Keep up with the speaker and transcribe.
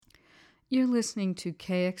You're listening to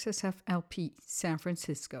KXSF LP San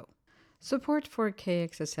Francisco. Support for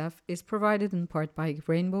KXSF is provided in part by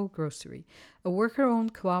Rainbow Grocery, a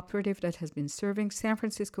worker-owned cooperative that has been serving San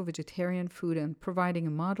Francisco vegetarian food and providing a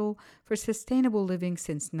model for sustainable living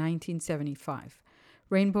since 1975.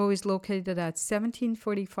 Rainbow is located at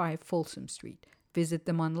 1745 Folsom Street. Visit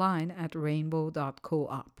them online at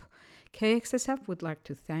rainbow.coop. KXSF would like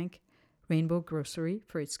to thank Rainbow Grocery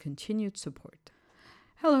for its continued support.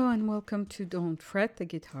 Hello and welcome to Don't Fret, the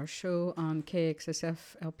guitar show on KXSF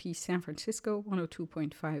LP San Francisco,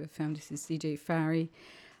 102.5 FM. This is DJ Fari.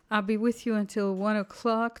 I'll be with you until 1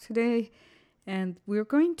 o'clock today, and we're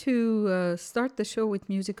going to start the show with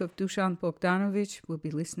music of Dusan Bogdanovic. We'll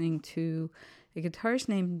be listening to a guitarist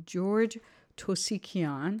named George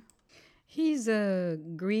Tosikian. He's a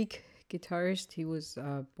Greek guitarist. He was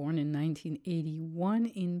born in 1981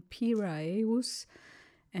 in Piraeus,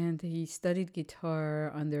 and he studied guitar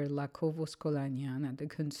under Lakovos Kolanian at the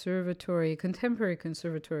Contemporary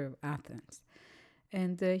Conservatory of Athens.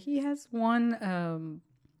 And he has won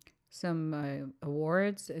some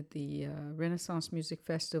awards at the Renaissance Music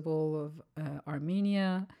Festival of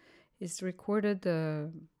Armenia. He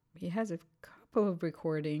has a couple of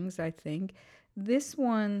recordings, I think. This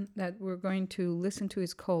one that we're going to listen to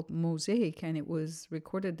is called Mosaic, and it was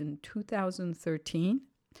recorded in 2013,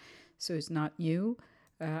 so it's not new.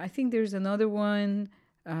 I think there's another one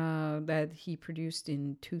that he produced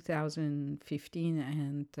in 2015,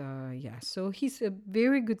 and so he's a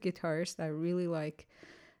very good guitarist. I really like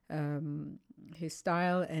his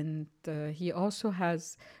style, and he also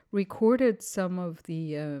has recorded some of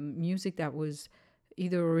the music that was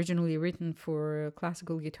either originally written for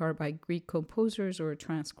classical guitar by Greek composers or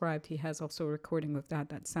transcribed. He has also a recording of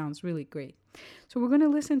that sounds really great. So we're going to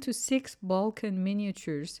listen to 6 Balkan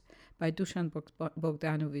miniatures by Dusan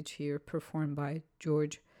Bogdanovic here, performed by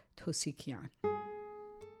George Tosikian.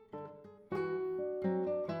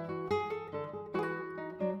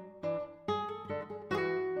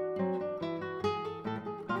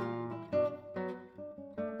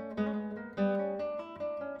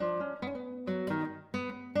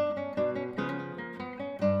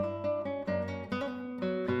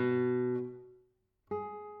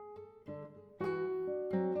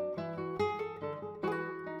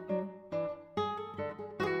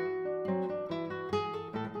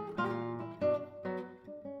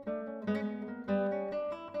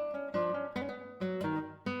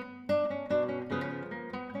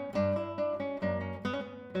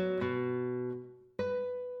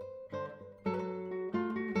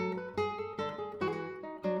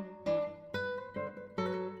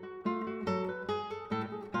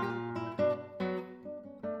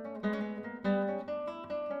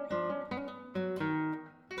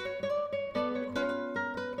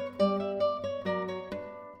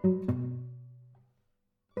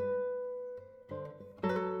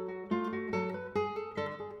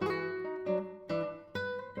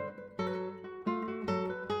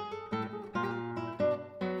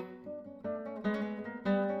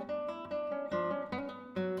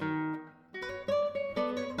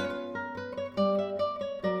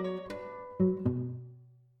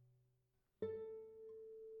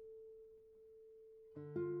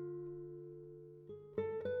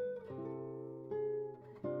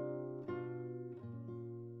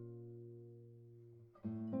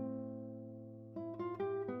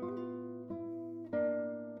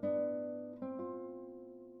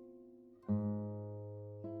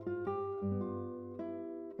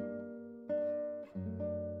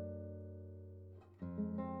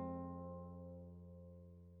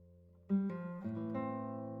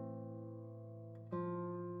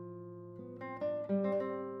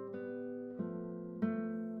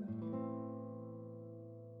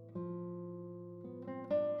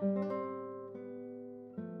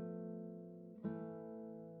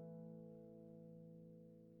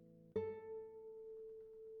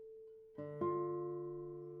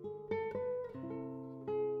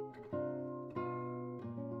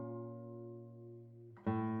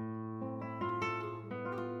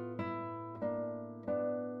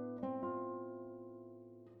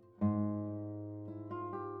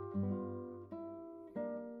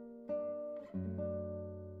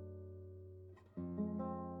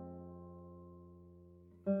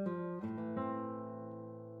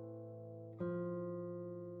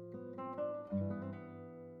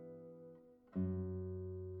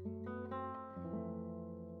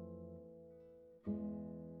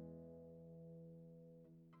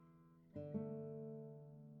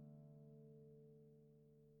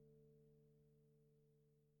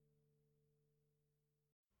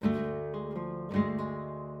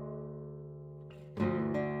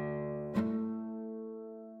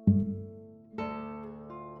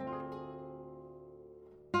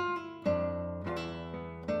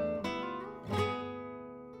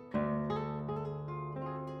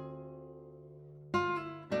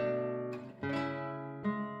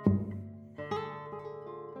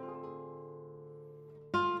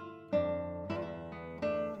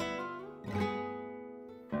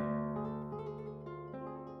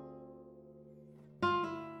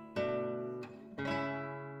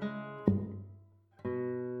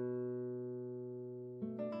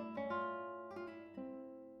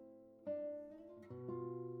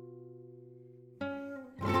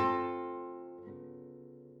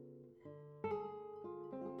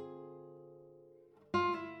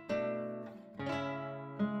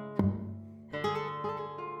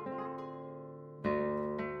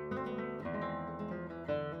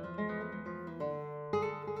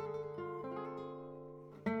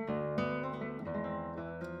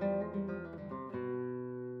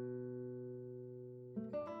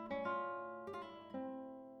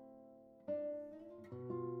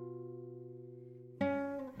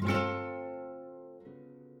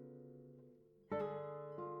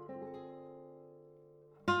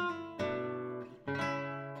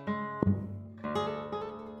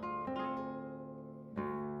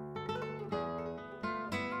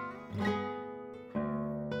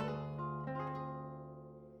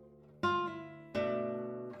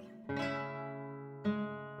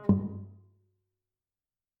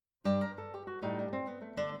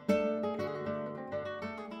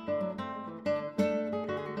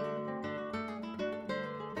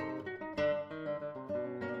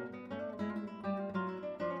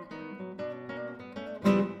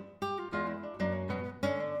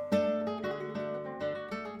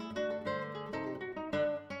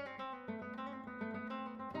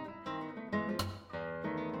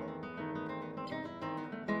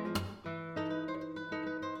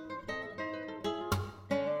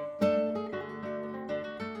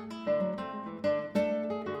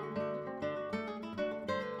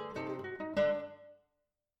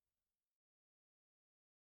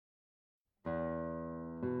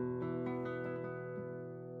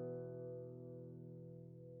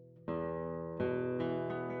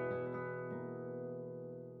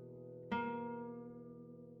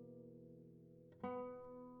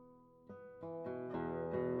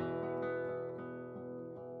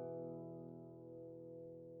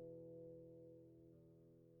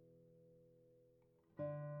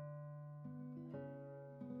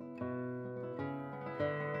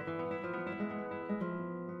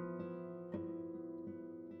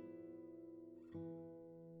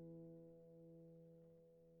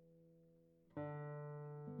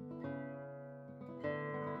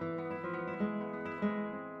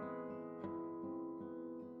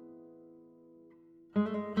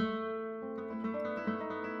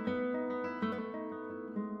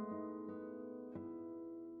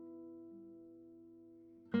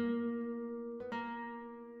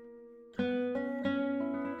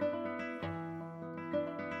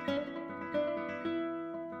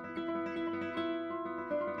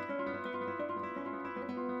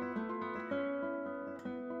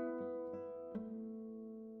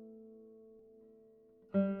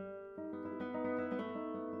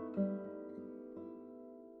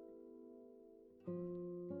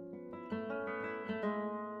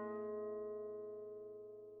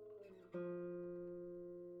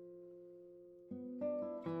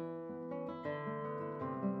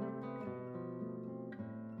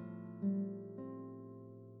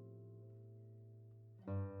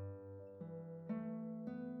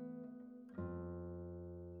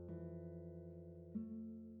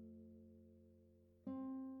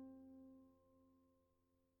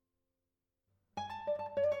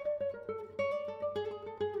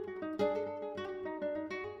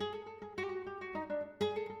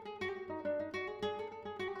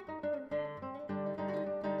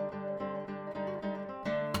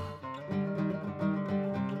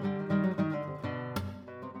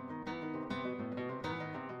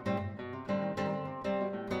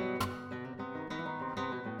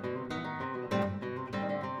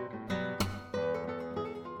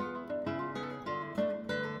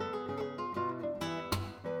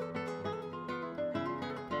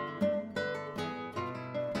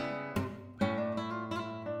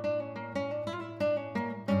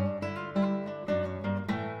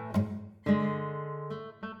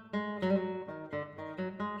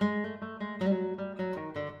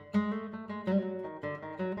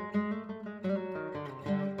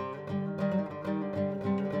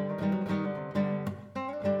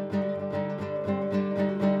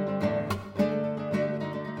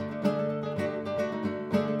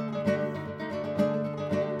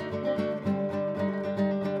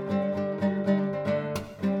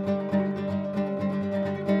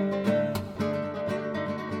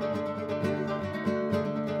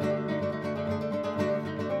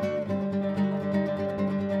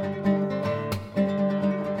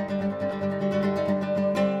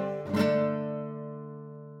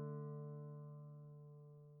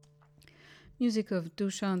 music of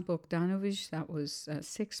Dusan Bogdanovic. That was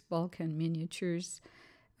six Balkan miniatures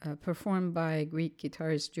performed by Greek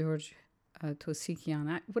guitarist George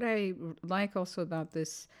Tosikian. What I like also about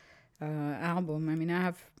this album, I mean, I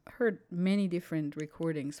have heard many different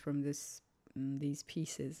recordings from these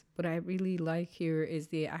pieces. What I really like here is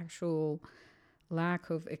the actual lack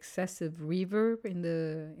of excessive reverb in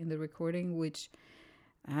the recording, which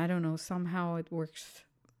I don't know, somehow it works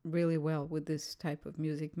really well with this type of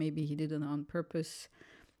music. Maybe he did it on purpose,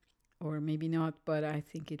 or maybe not, but I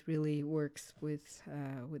think it really works with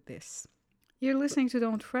this. You're listening to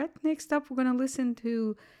Don't Fret. Next up, we're going to listen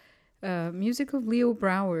to music of Leo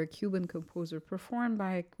Brouwer, a Cuban composer, performed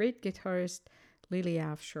by great guitarist Lily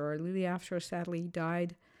Afshar. Lily Afshar sadly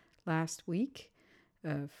died last week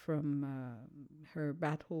from her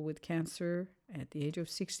battle with cancer at the age of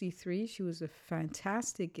 63. She was a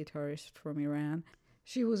fantastic guitarist from Iran.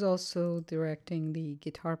 She was also directing the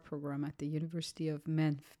guitar program at the University of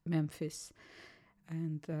Memphis.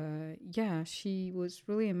 And yeah, she was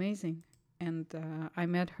really amazing. And I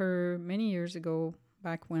met her many years ago,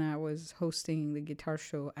 back when I was hosting the guitar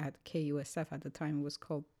show at KUSF. At the time, it was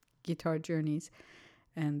called Guitar Journeys.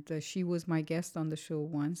 And she was my guest on the show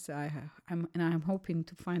once. I'm hoping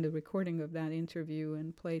to find a recording of that interview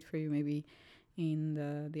and play it for you maybe in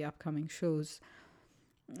the upcoming shows.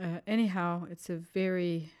 Anyhow, it's a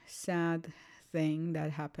very sad thing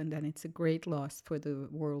that happened, and it's a great loss for the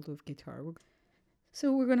world of guitar.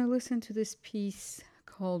 So we're going to listen to this piece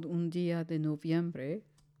called Un Día de Noviembre,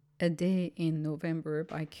 A Day in November,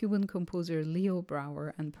 by Cuban composer Leo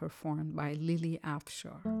Brouwer and performed by Lily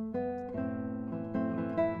Afshar.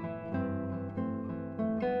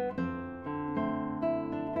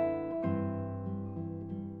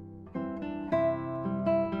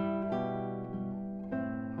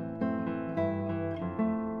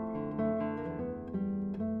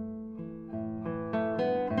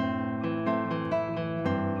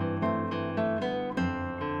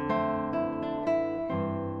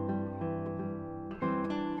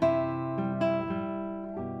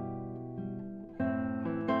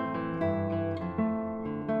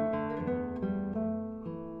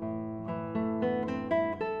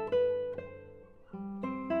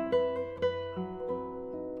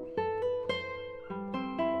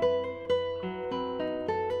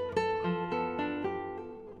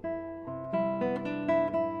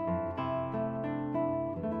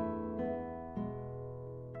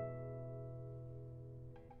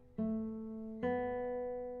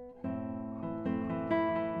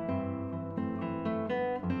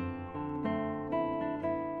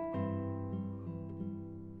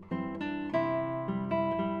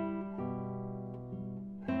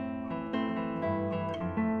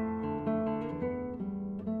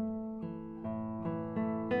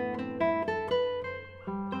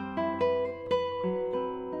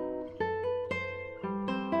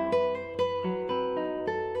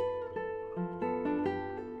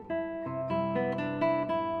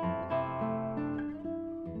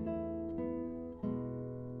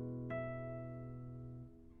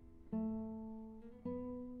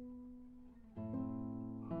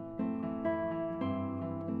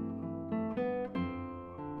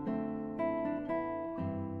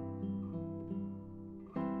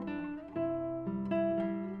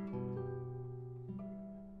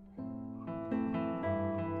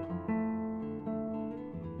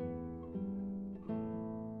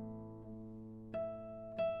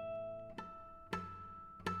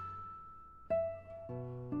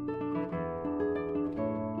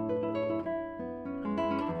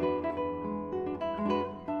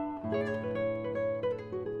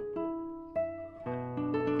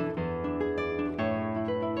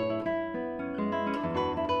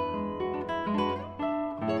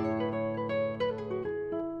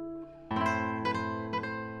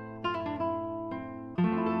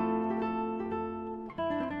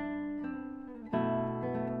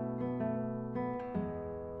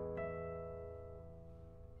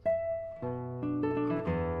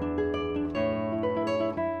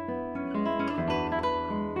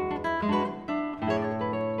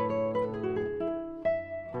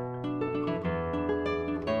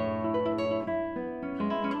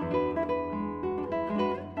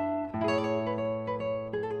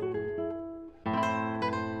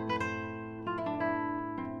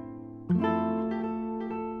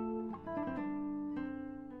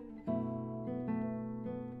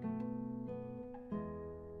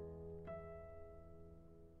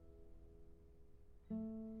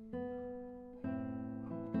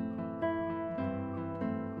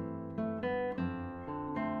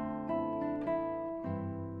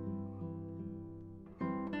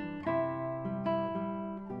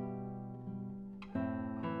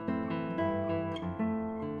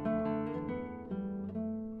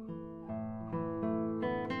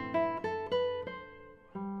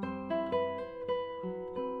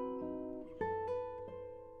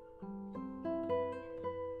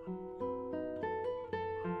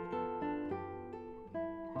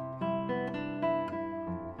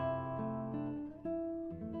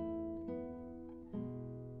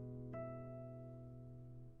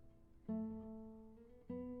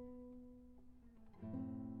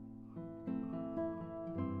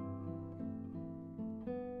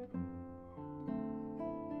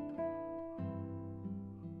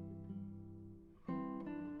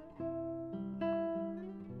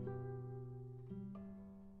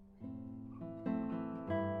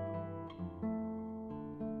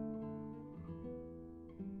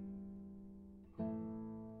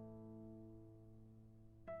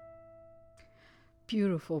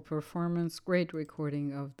 Beautiful performance, great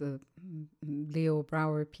recording of the Leo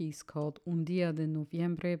Brouwer piece called Un Dia de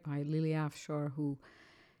Noviembre by Lily Afshar, who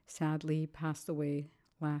sadly passed away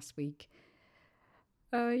last week.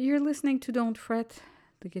 You're listening to Don't Fret,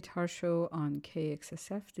 the guitar show on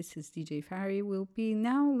KXSF. This is DJ Fari. We'll be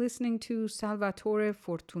now listening to Salvatore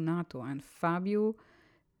Fortunato and Fabio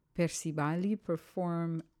Percivali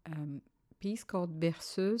perform a piece called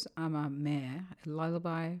Berceuse à ma mère, a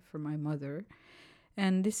lullaby for my mother.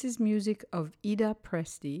 And this is music of Ida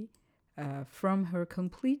Presti from her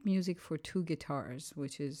Complete Music for Two Guitars,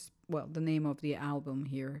 which is, well, the name of the album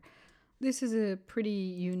here. This is a pretty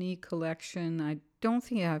unique collection. I don't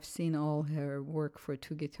think I've seen all her work for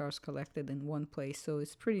two guitars collected in one place, so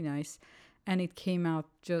it's pretty nice. And it came out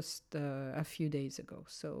just a few days ago.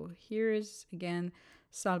 So here is again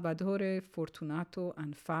Salvatore Fortunato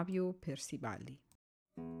and Fabio Percivali.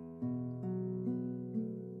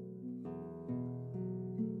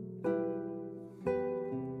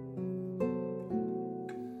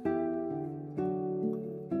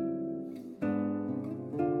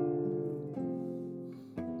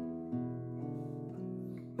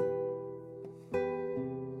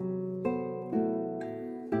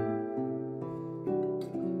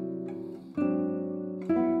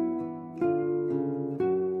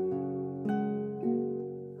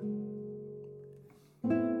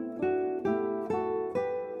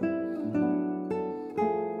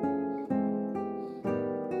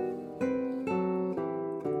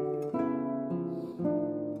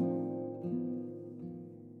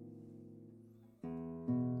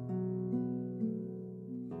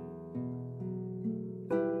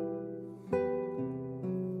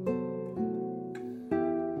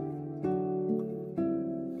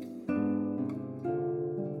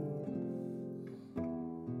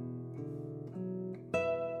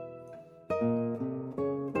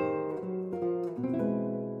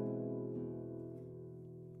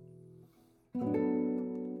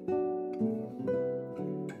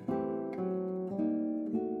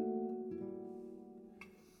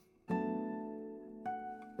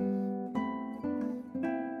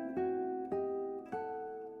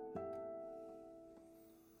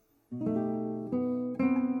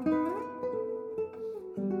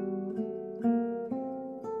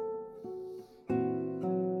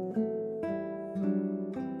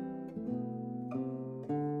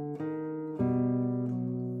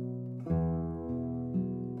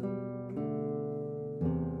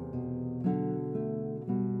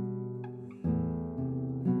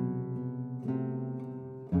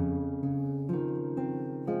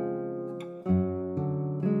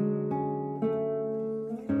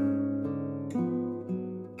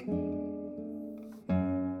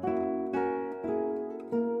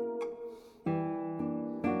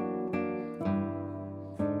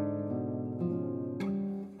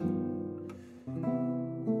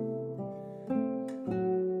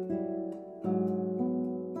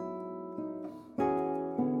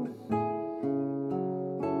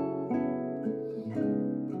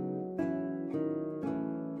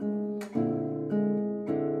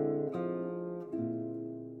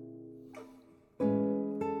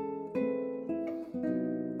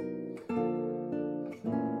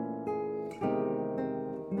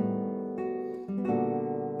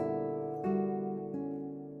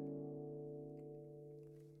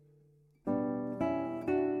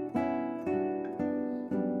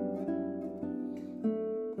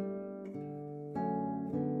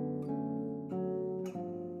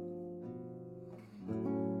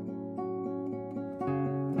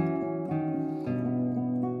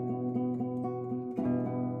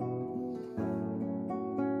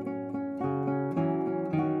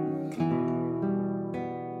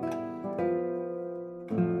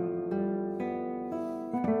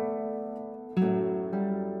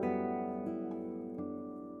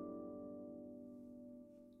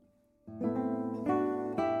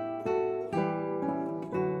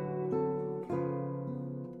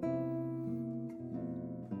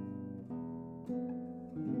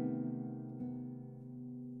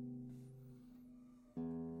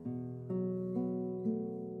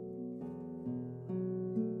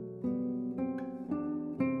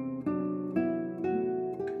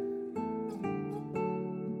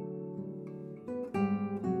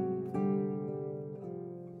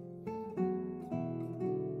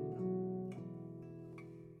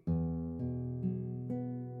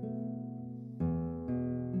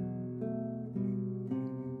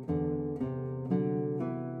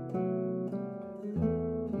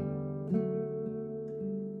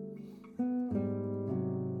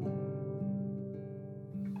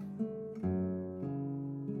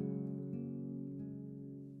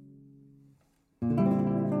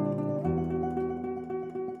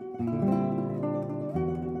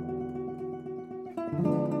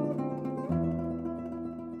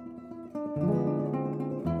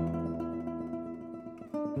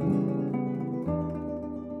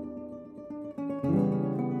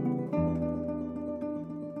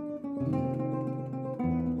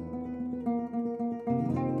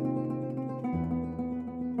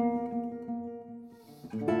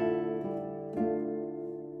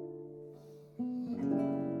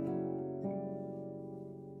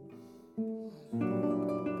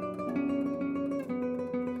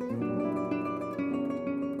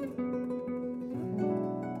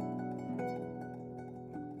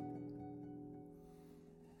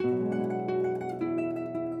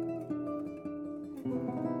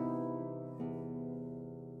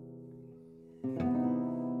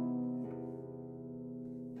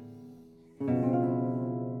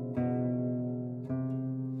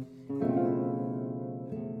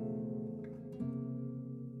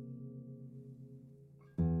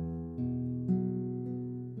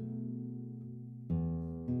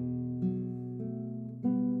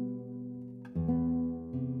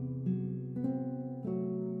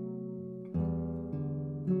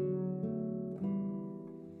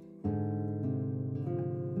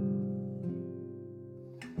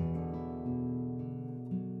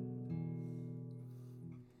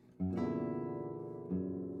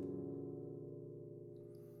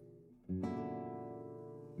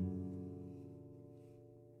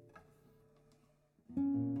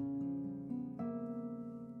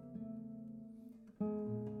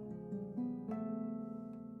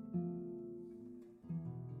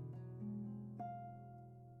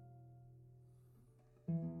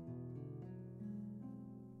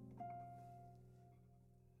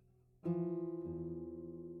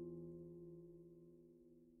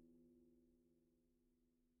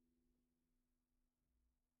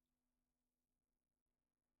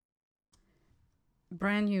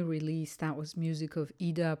 Brand new release, that was music of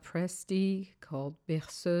Ida Presti called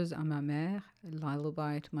Berceuse à ma mère, a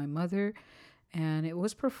lullaby to my mother. And it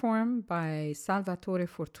was performed by Salvatore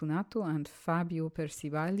Fortunato and Fabio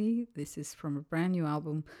Percivali. This is from a brand new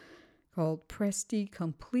album called Presti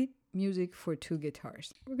Complete Music for Two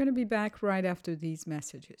Guitars. We're going to be back right after these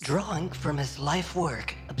messages. Drawing from his life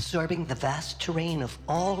work, absorbing the vast terrain of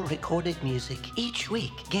all recorded music, each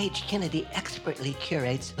week, Gage Kennedy expertly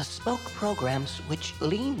curates bespoke programs which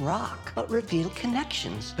lean rock, but reveal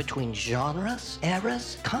connections between genres,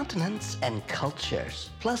 eras, continents, and cultures.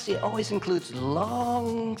 Plus, he always includes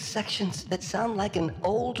long sections that sound like an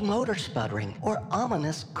old motor sputtering or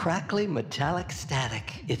ominous, crackly, metallic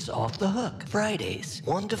static. It's Off the Hook, Fridays,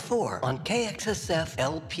 1 to 4 on KXSF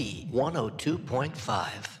LP 102.5.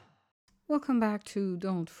 Welcome back to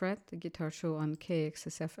Don't Fret, the guitar show on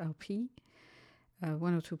KXSF LP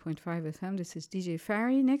 102.5 FM. This is DJ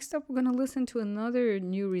Fari. Next up, we're going to listen to another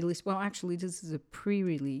new release. Well, actually, this is a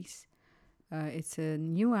pre-release. It's a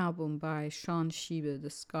new album by Sean Sheba,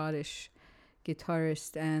 the Scottish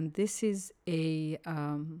guitarist, and this is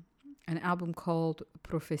an album called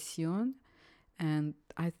Profession, and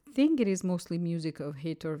I think it is mostly music of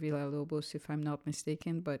Heitor Villa-Lobos, if I'm not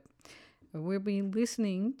mistaken, but we'll be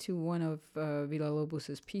listening to one of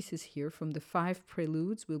Villa-Lobos' pieces here. From the 5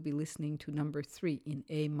 preludes, we'll be listening to number 3 in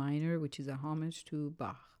A minor, which is a homage to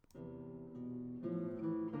Bach.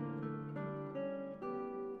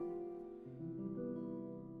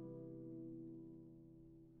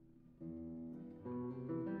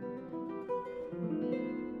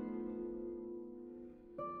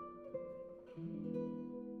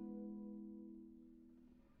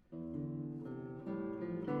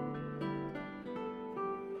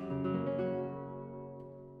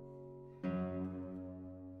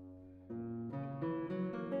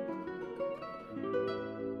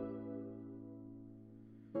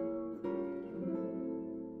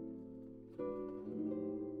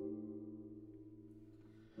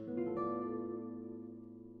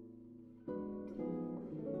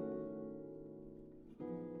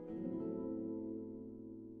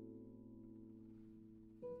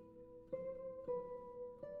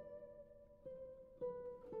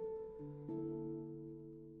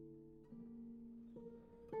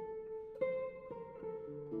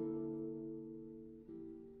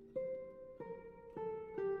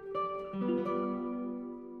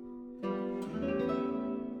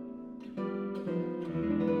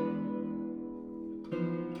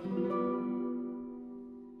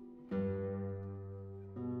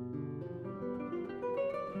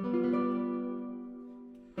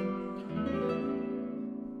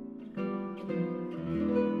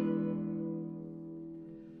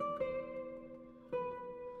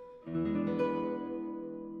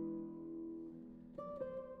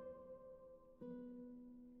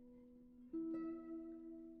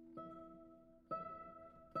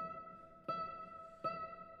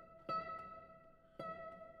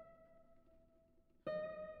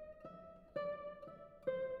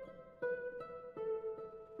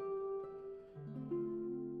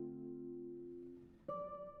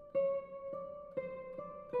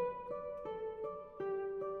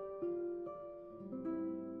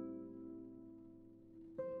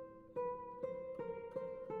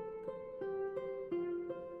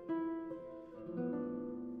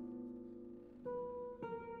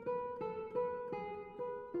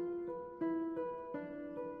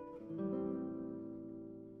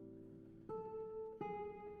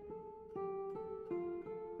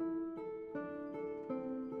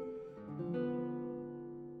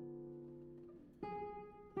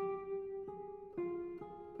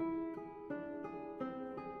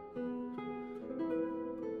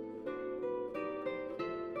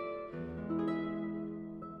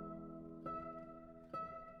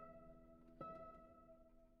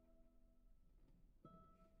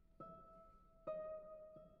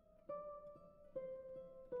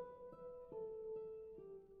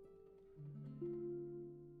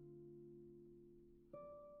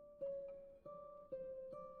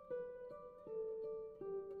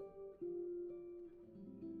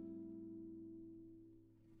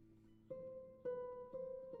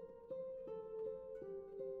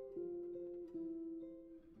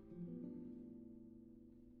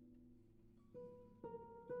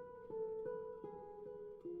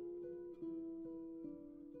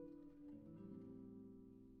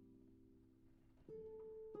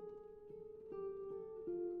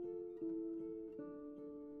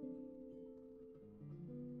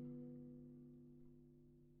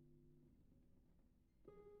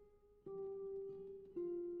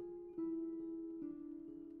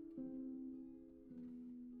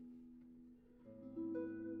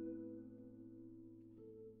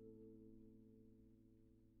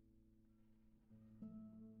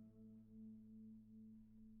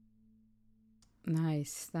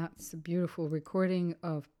 Nice. That's a beautiful recording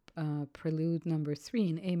of Prelude number 3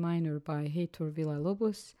 in A minor by Heitor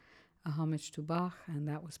Villa-Lobos, a homage to Bach, and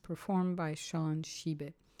that was performed by Sean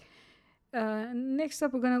Shibe. Next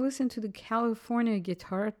up, we're going to listen to the California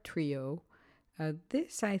Guitar Trio.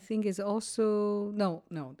 This, I think, is also... No,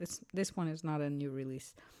 this one is not a new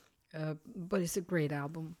release, but it's a great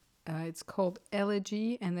album. It's called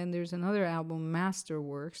Elegy, and then there's another album,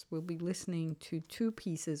 Masterworks. We'll be listening to two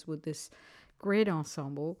pieces with this great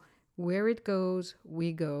ensemble, Where It Goes,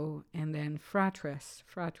 We Go, and then Fratres,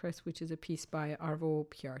 which is a piece by Arvo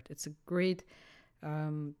Pärt. It's a great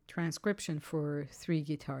transcription for three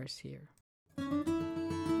guitars here.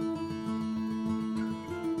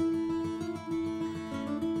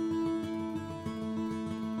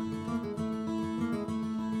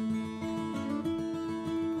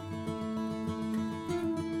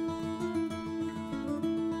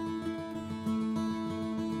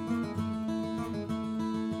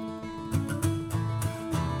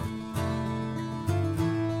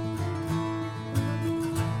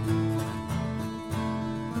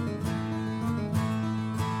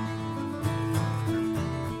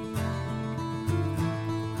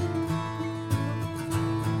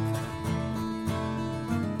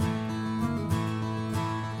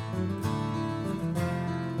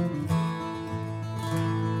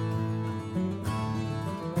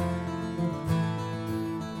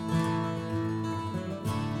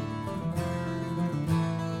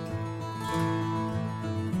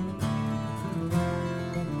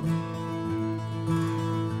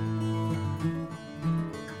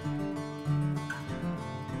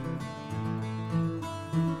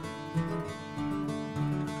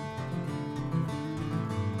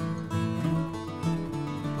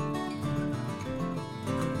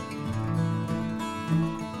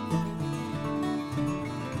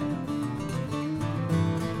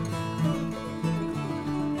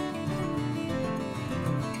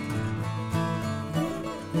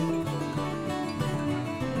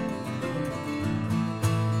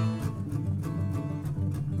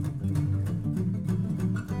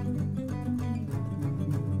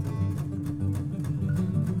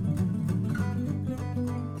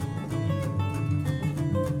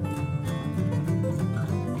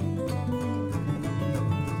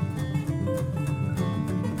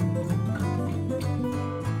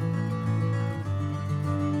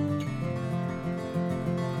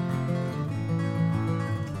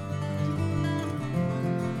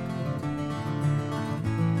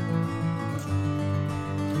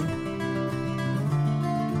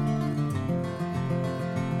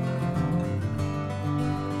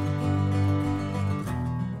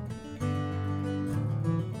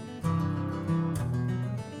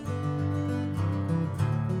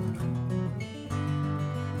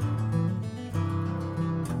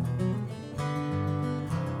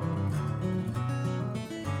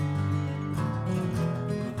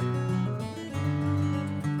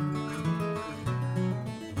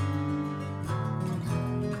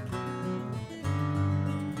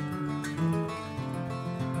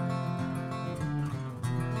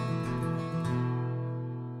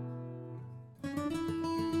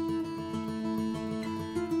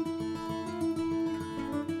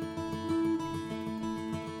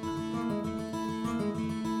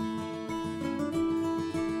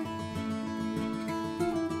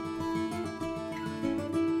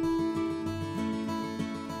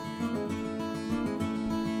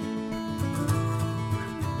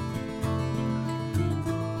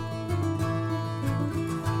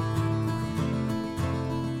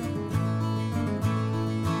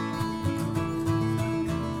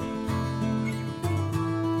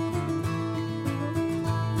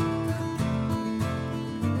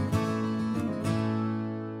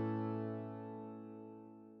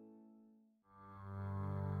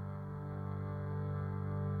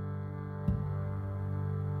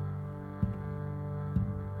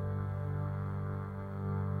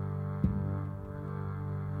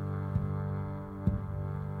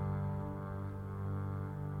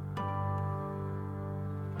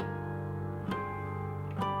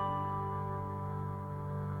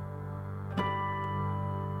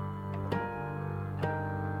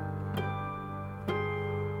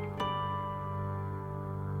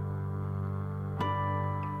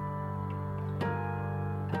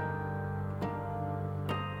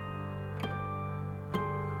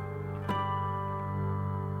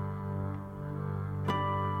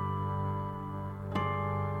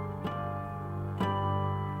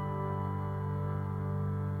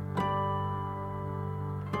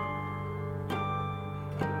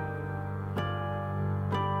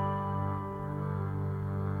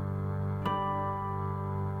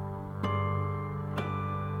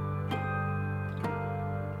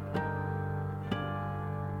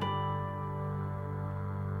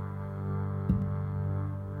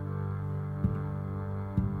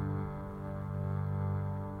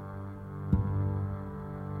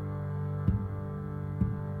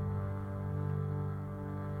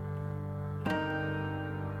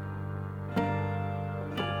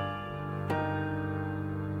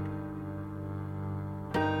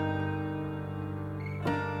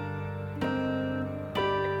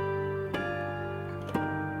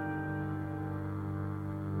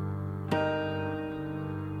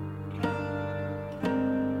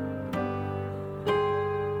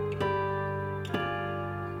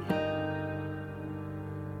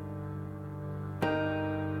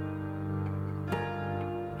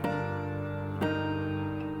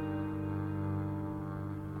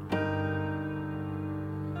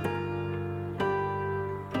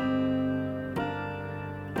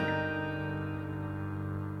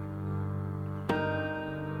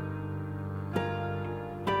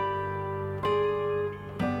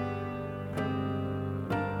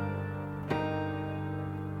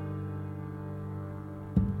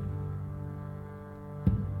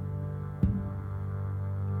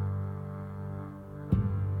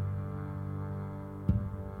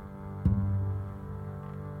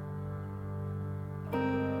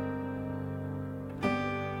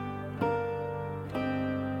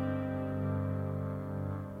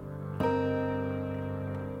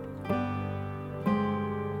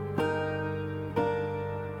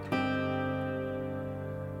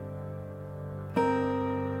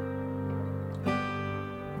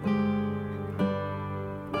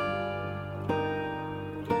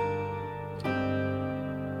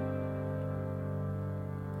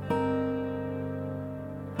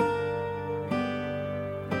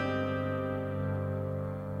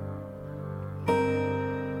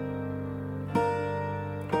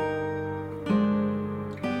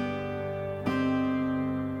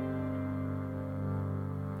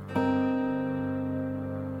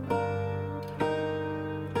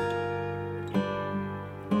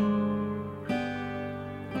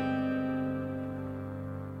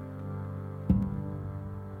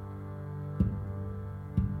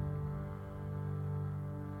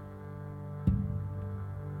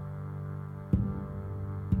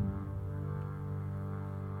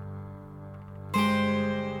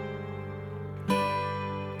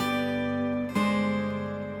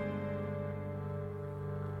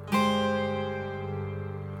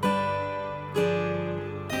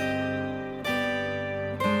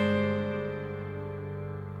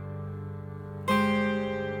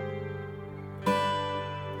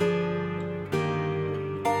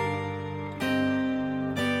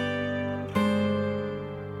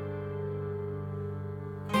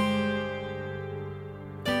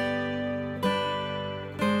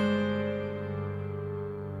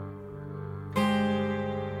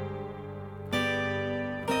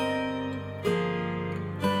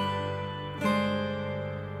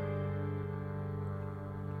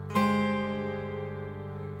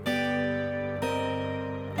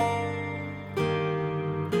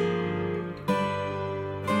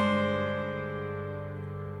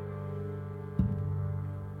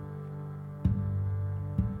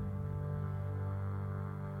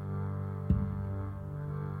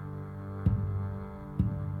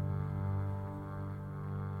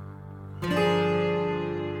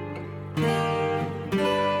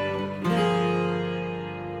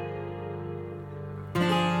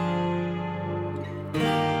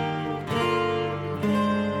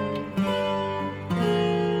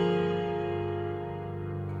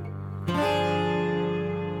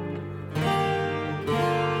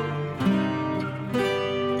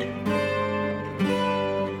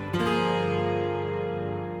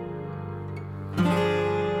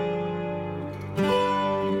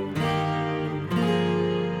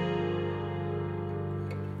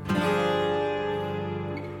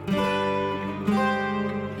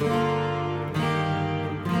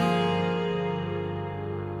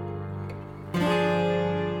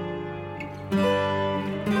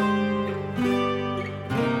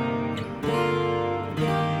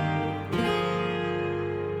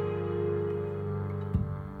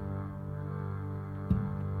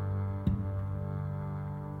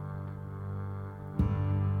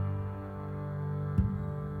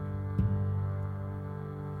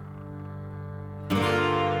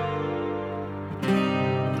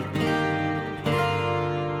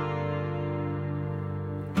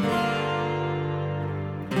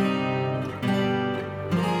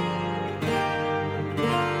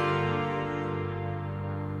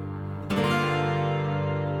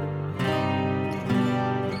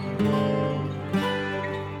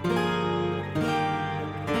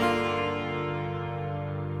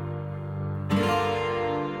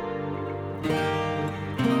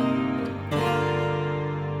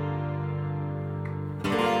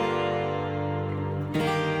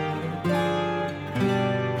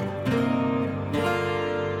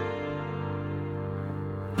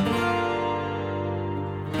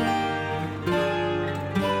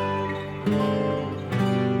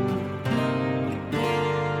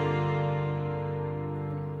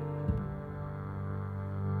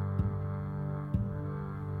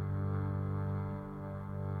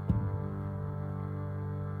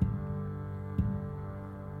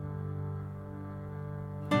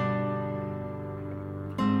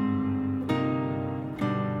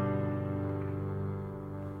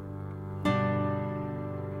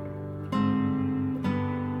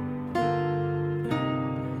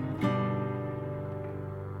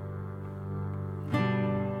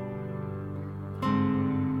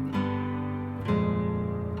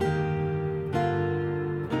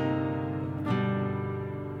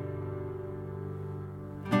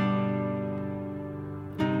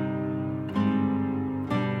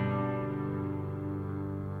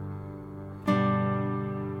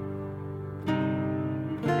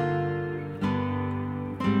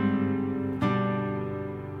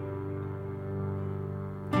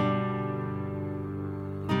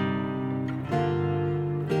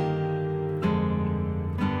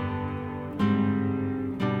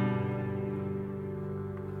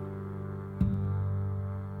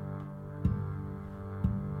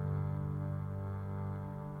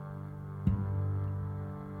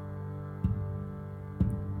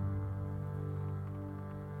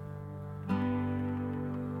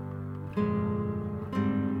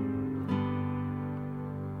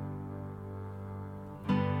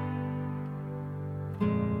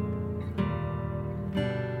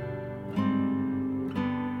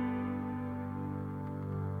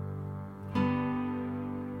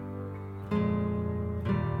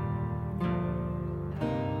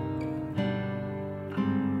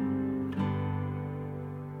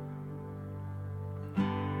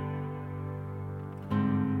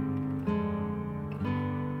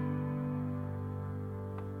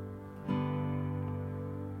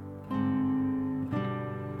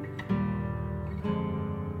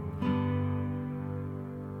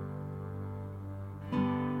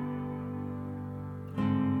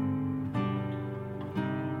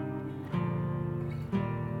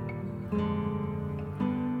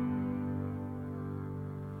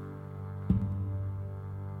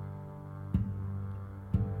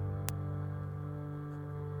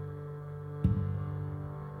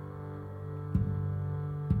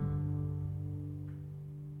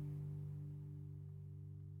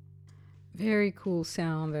 Very cool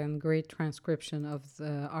sound and great transcription of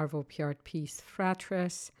the Arvo Pärt piece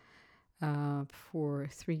Fratres for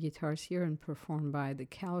three guitars here and performed by the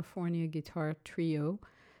California Guitar Trio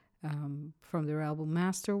from their album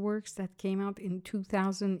Masterworks that came out in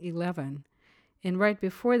 2011. And right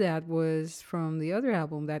before that was from the other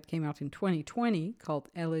album that came out in 2020 called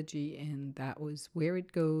Elegy, and that was Where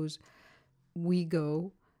It Goes, We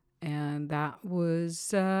Go. And that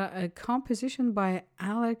was a composition by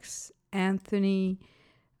Alex Anthony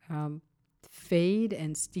Fade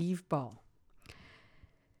and Steve Ball.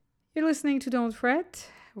 You're listening to Don't Fret.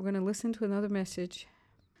 We're going to listen to another message.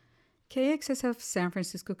 KXSF San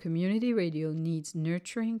Francisco Community Radio needs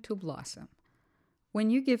nurturing to blossom. When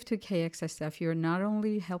you give to KXSF, you're not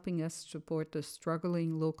only helping us support the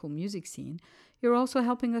struggling local music scene, you're also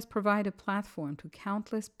helping us provide a platform to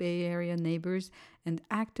countless Bay Area neighbors and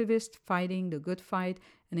activists fighting the good fight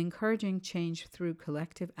and encouraging change through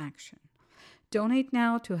collective action. Donate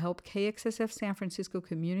now to help KXSF San Francisco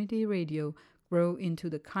Community Radio grow into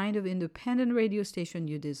the kind of independent radio station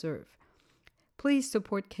you deserve. Please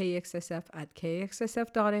support KXSF at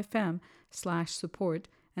kxsf.fm/support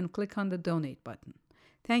and click on the donate button.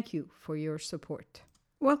 Thank you for your support.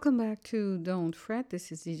 Welcome back to Don't Fret.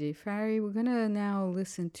 This is DJ Fari. We're going to now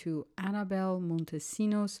listen to Annabelle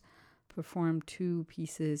Montesinos perform two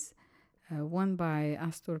pieces, one by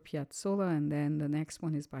Astor Piazzolla and then the next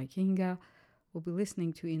one is by Kinga. We'll be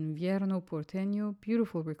listening to Invierno Porteño,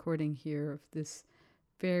 beautiful recording here of this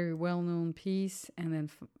very well-known piece, and then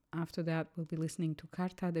after that we'll be listening to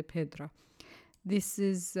Carta de Pedra. This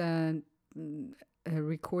is a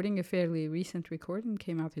recording, a fairly recent recording,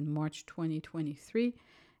 came out in March 2023,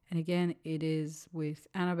 and again it is with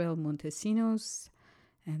Annabelle Montesinos,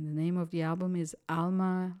 and the name of the album is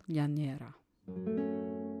Alma Llanera.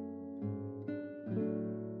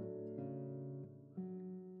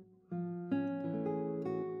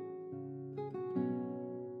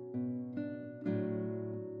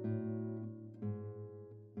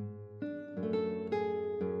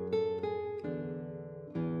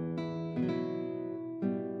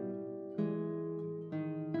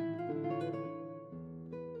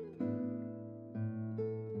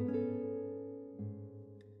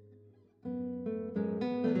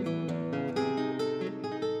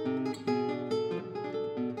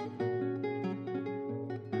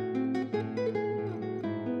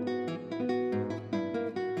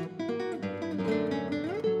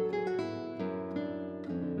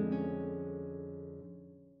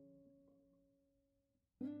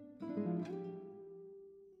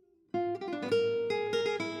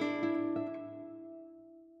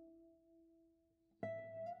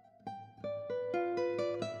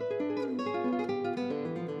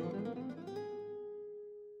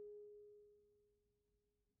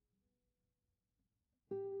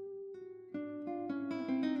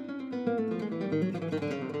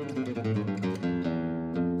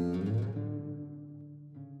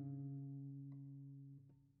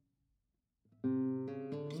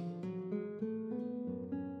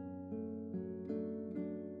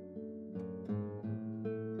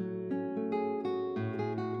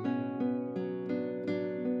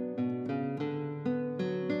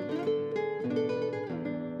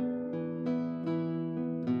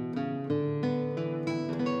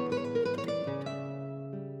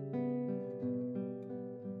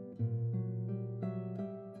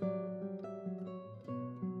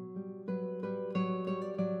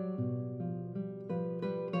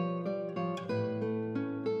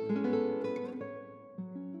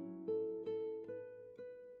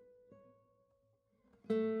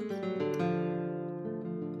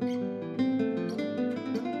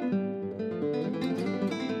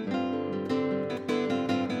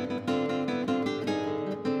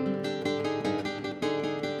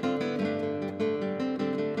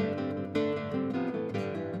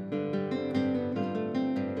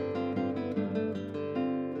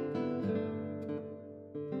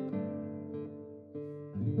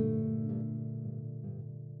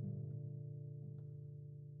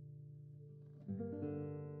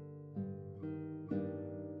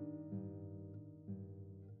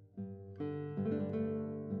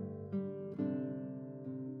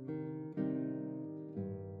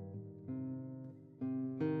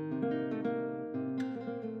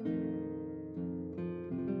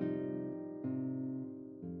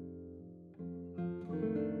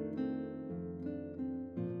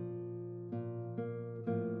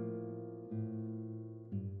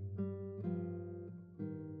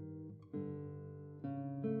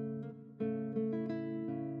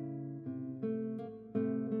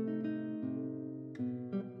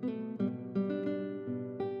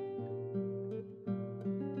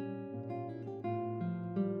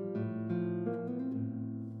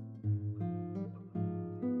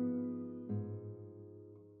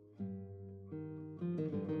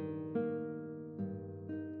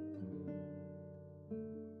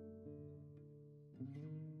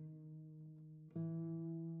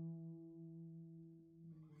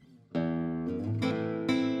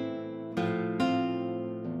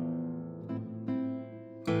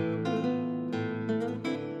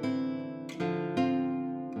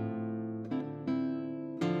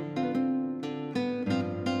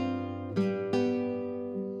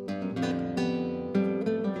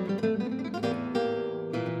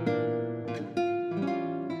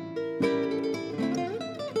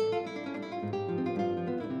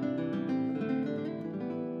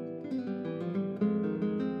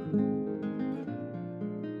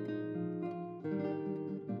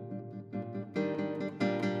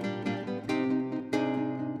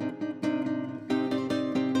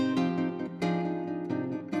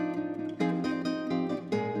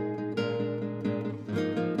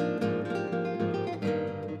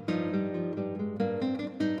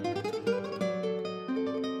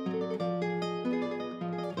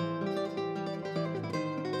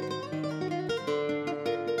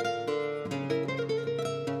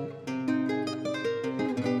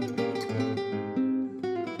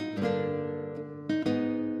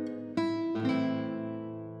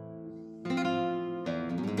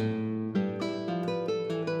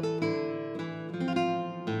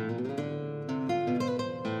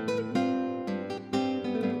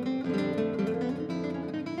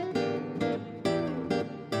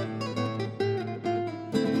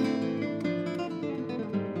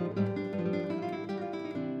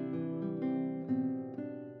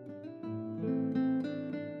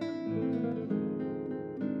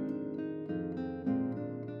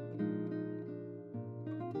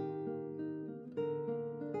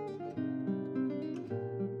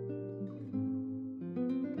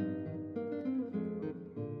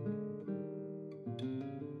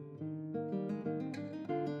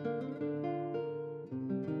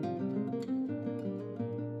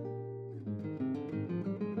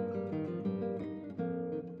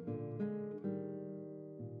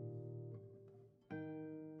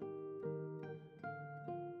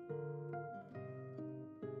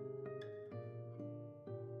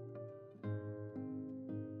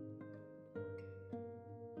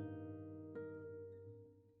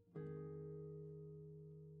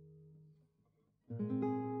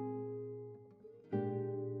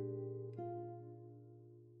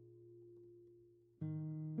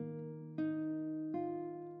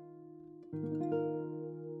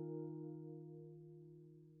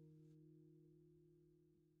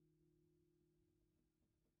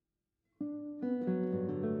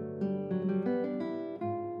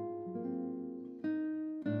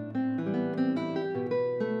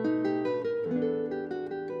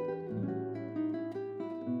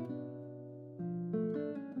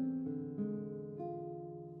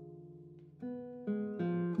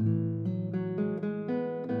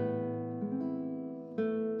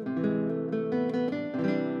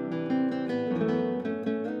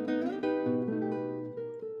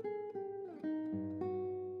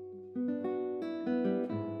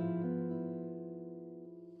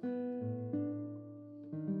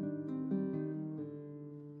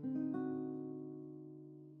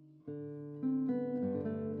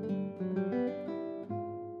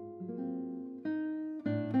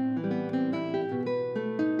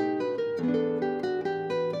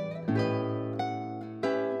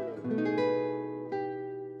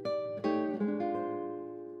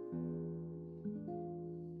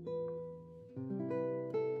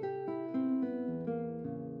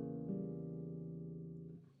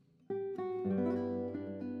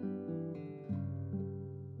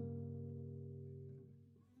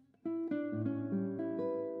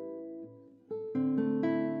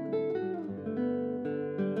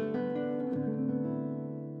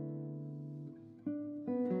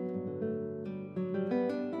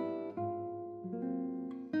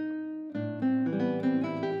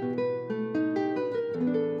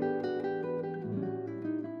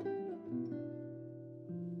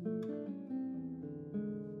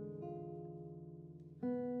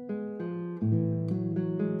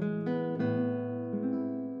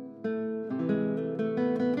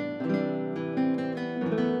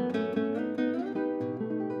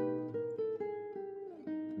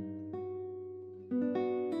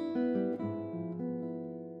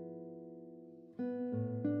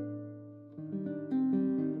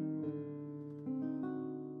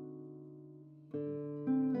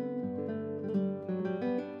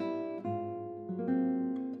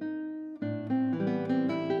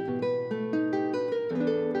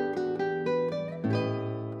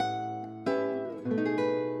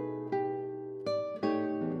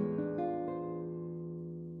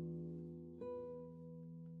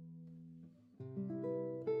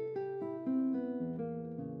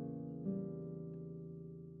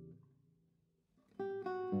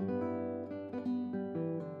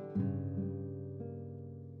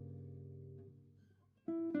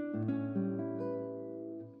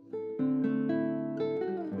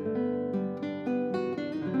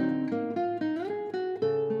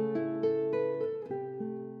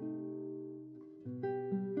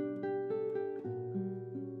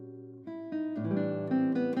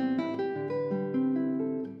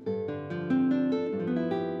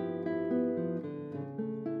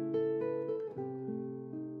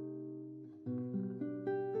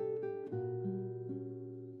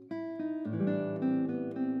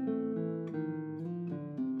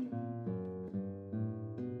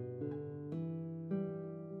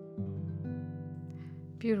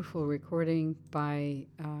 Beautiful recording by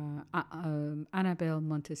Annabelle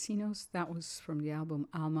Montesinos. That was from the album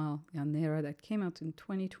Alma Llanera that came out in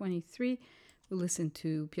 2023. We listened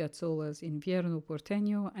to Piazzolla's Invierno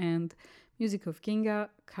Porteño and music of Ginga,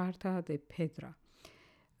 Carta de Pedra.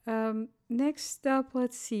 Next up,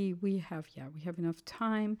 let's see, we have enough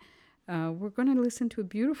time. We're going to listen to a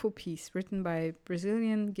beautiful piece written by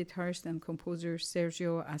Brazilian guitarist and composer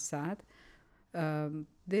Sergio Assad.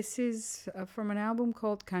 This is from an album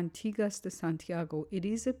called Cantigas de Santiago. It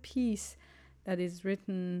is a piece that is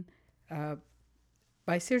written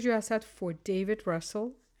by Sergio Assad for David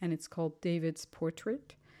Russell, and it's called David's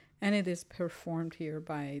Portrait, and it is performed here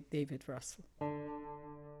by David Russell.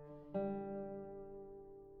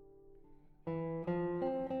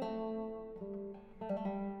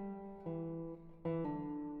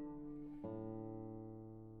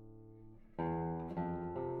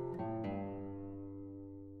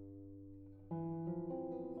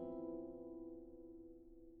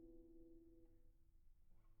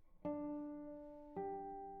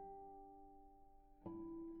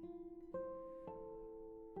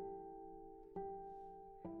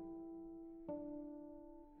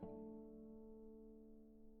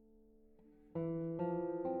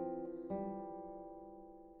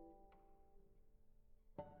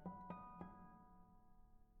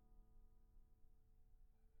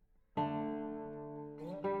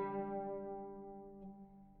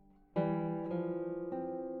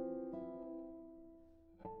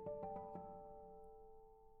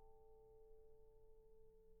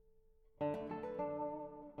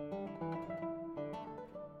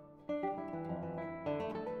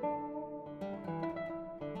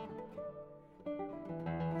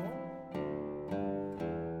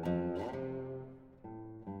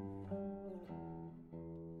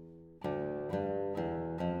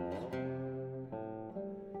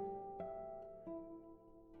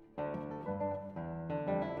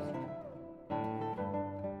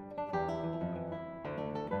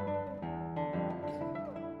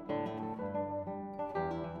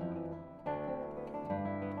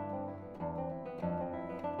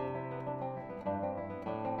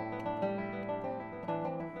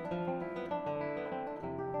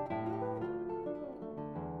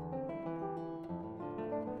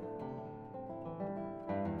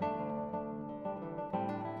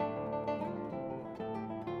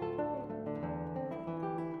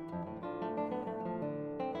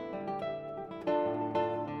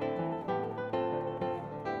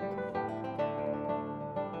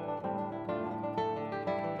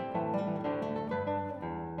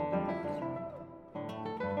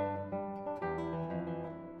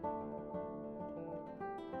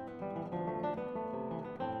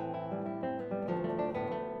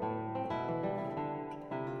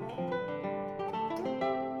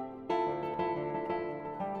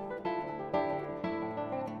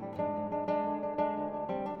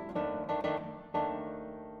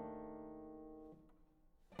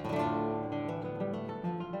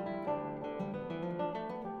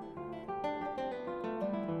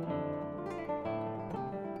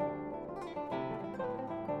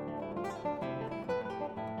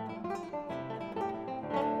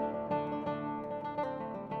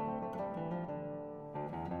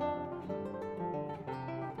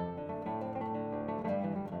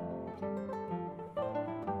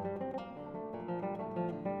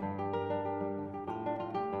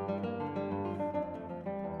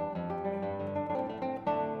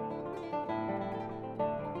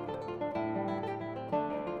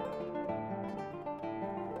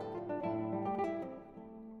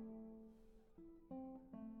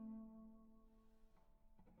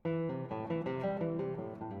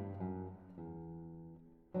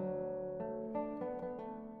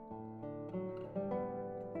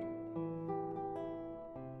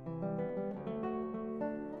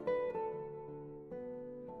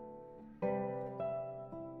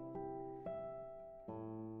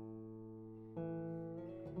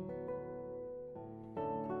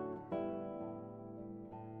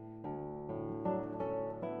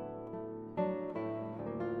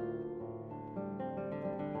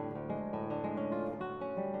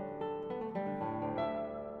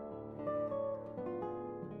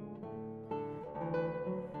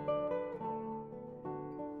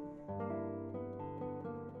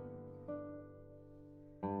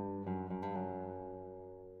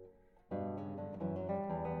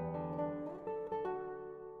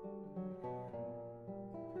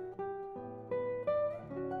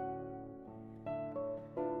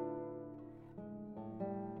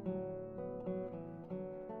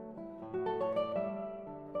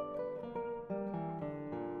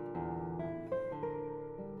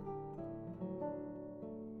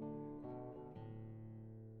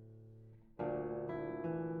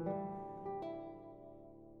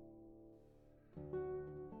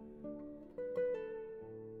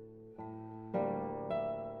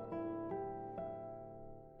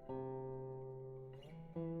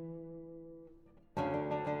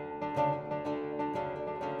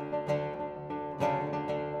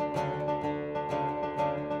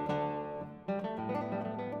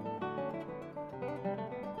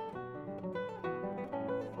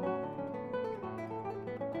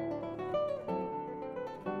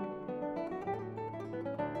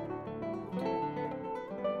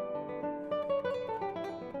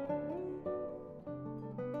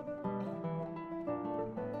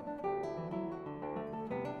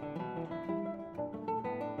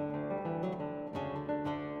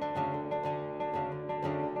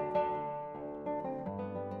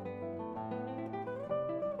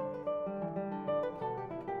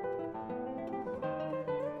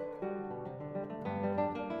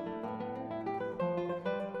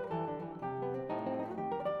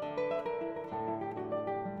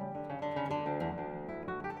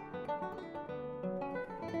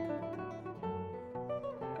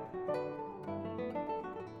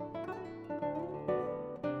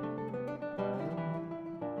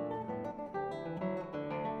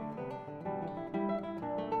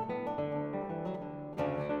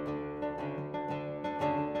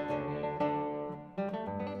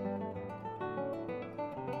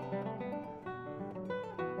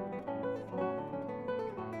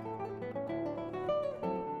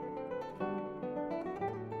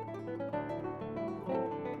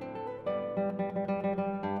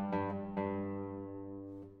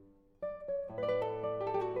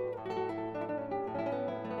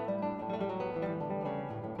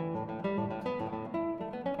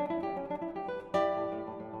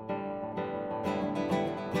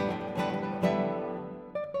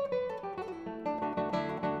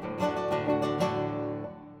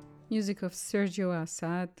 music of Sergio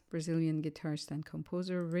Assad, Brazilian guitarist and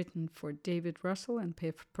composer, written for David Russell and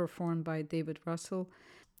performed by David Russell.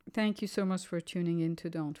 Thank you so much for tuning in to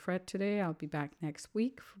Don't Fret today. I'll be back next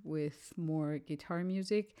week with more guitar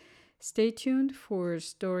music. Stay tuned for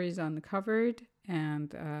Stories Uncovered,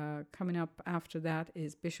 and coming up after that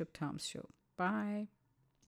is Bishop Tom's show. Bye.